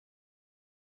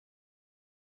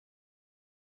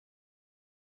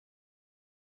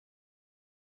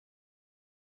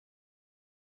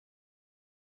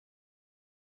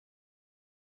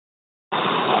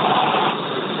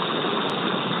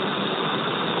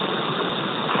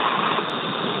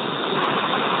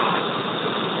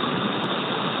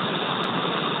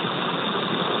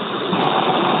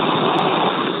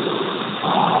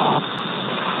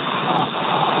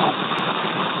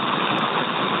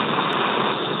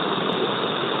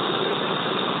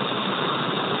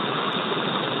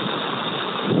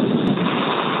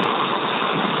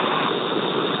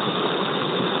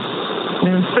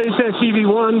this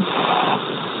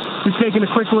EV1. Just taking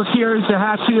a quick look here at the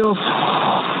hatch seals.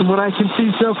 From what I can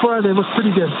see so far, they look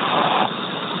pretty good.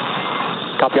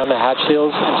 Copy on the hatch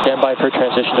seals and stand by for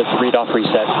transition to read-off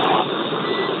reset.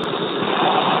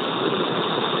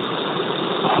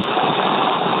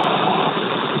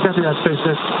 Copy that,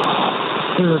 SpaceX.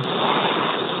 Good.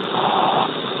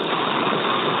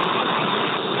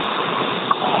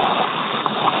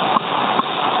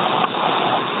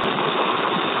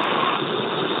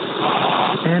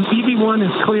 And EV1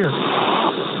 is clear.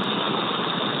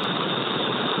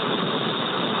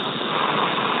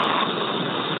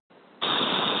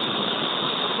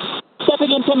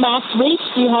 Stepping into max reach,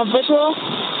 do you have visual?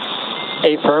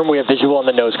 Affirm, we have visual on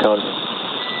the nose cone.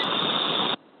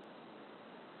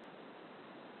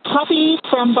 Copy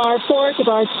from bar 4 to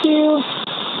bar 2,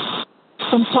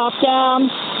 from top down.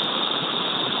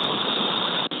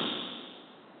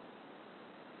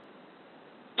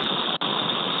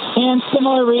 And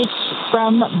similar reach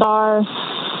from bar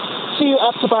 2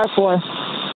 up to bar 4.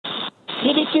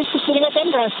 EV2 is proceeding with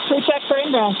ingress. Pre-check for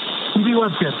ingress.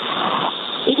 EV1's good.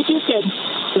 EV2 is good.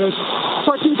 Good.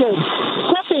 14 good.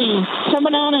 Copy.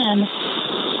 Coming on in.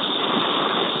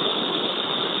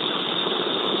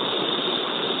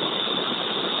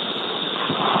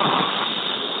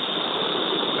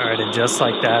 All right, and just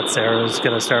like that, Sarah's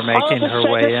going to start making her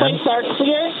way in. Are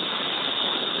clear.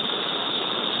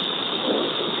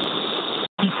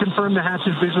 Confirm the hatch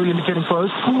is visually indicating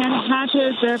closed. And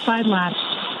hatches verified latch.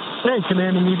 Hey,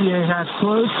 commanding EVA hatch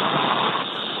closed.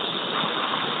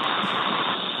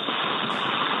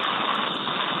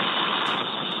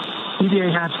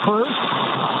 EVA hatch closed.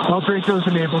 All Dracos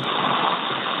enabled.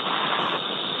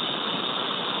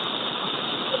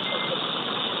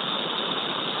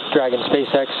 Dragon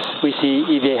SpaceX, we see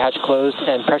EVA hatch closed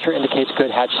and pressure indicates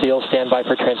good hatch seal. Stand by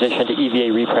for transition to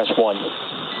EVA repress 1.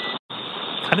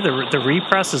 Kind of the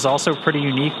repress is also pretty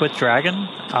unique with Dragon.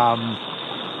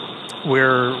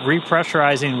 We're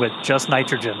repressurizing with just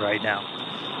nitrogen right now,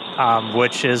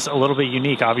 which is a little bit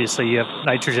unique. Obviously, you have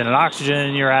nitrogen and oxygen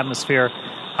in your atmosphere.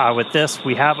 With this,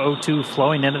 we have O2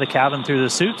 flowing into the cabin through the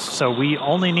suits, so we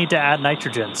only need to add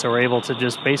nitrogen. So we're able to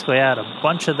just basically add a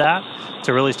bunch of that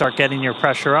to really start getting your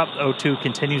pressure up. O2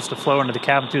 continues to flow into the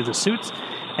cabin through the suits,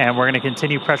 and we're going to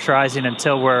continue pressurizing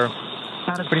until we're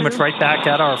pretty much right back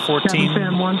at our 14.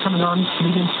 Fan 1 coming on,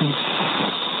 medium speed.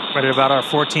 Right at about our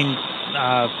 14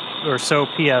 or so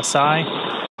PSI.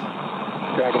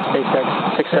 Dragon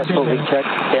SpaceX, successful leak check.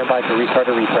 Stand by for restart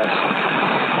or repress.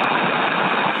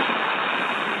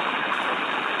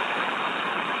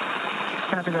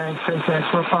 Copy that,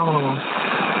 SpaceX. We're following along.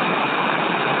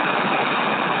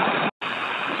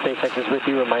 SpaceX is with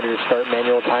you. Reminder to start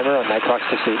manual timer on nitrox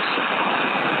to suits.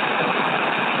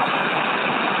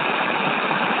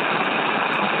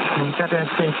 Copy that,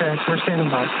 SpaceX. We're standing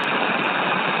by.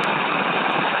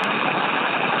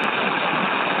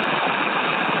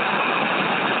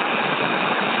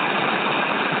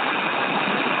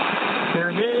 There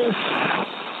it is.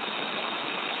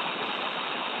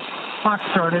 Clock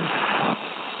started.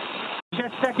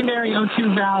 Check secondary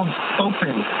O2 valve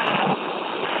open.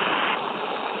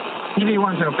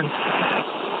 EV1's open.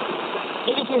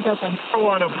 EV2's open. Port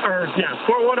 1 open.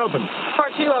 Port 1 open.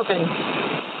 Port 2 open.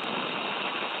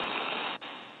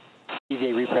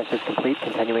 EVA repress is complete.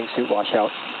 Continuing suit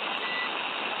washout.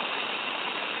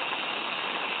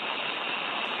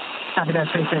 Copy that,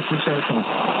 SpaceX. We're open.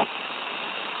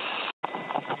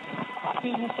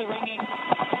 Previously ringing.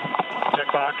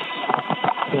 Checkbox.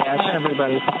 Yeah, it's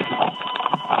everybody.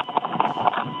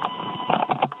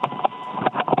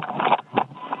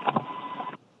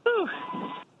 Whew.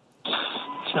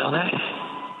 Smell that.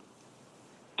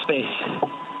 Space.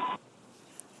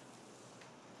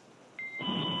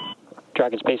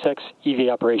 Dragon SpaceX, EV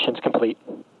operations complete.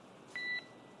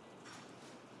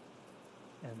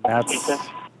 And that's...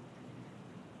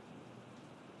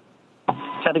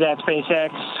 Copy that,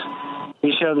 SpaceX.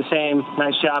 We show the same.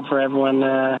 Nice job for everyone,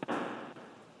 and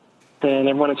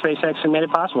everyone at SpaceX who made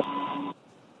it possible.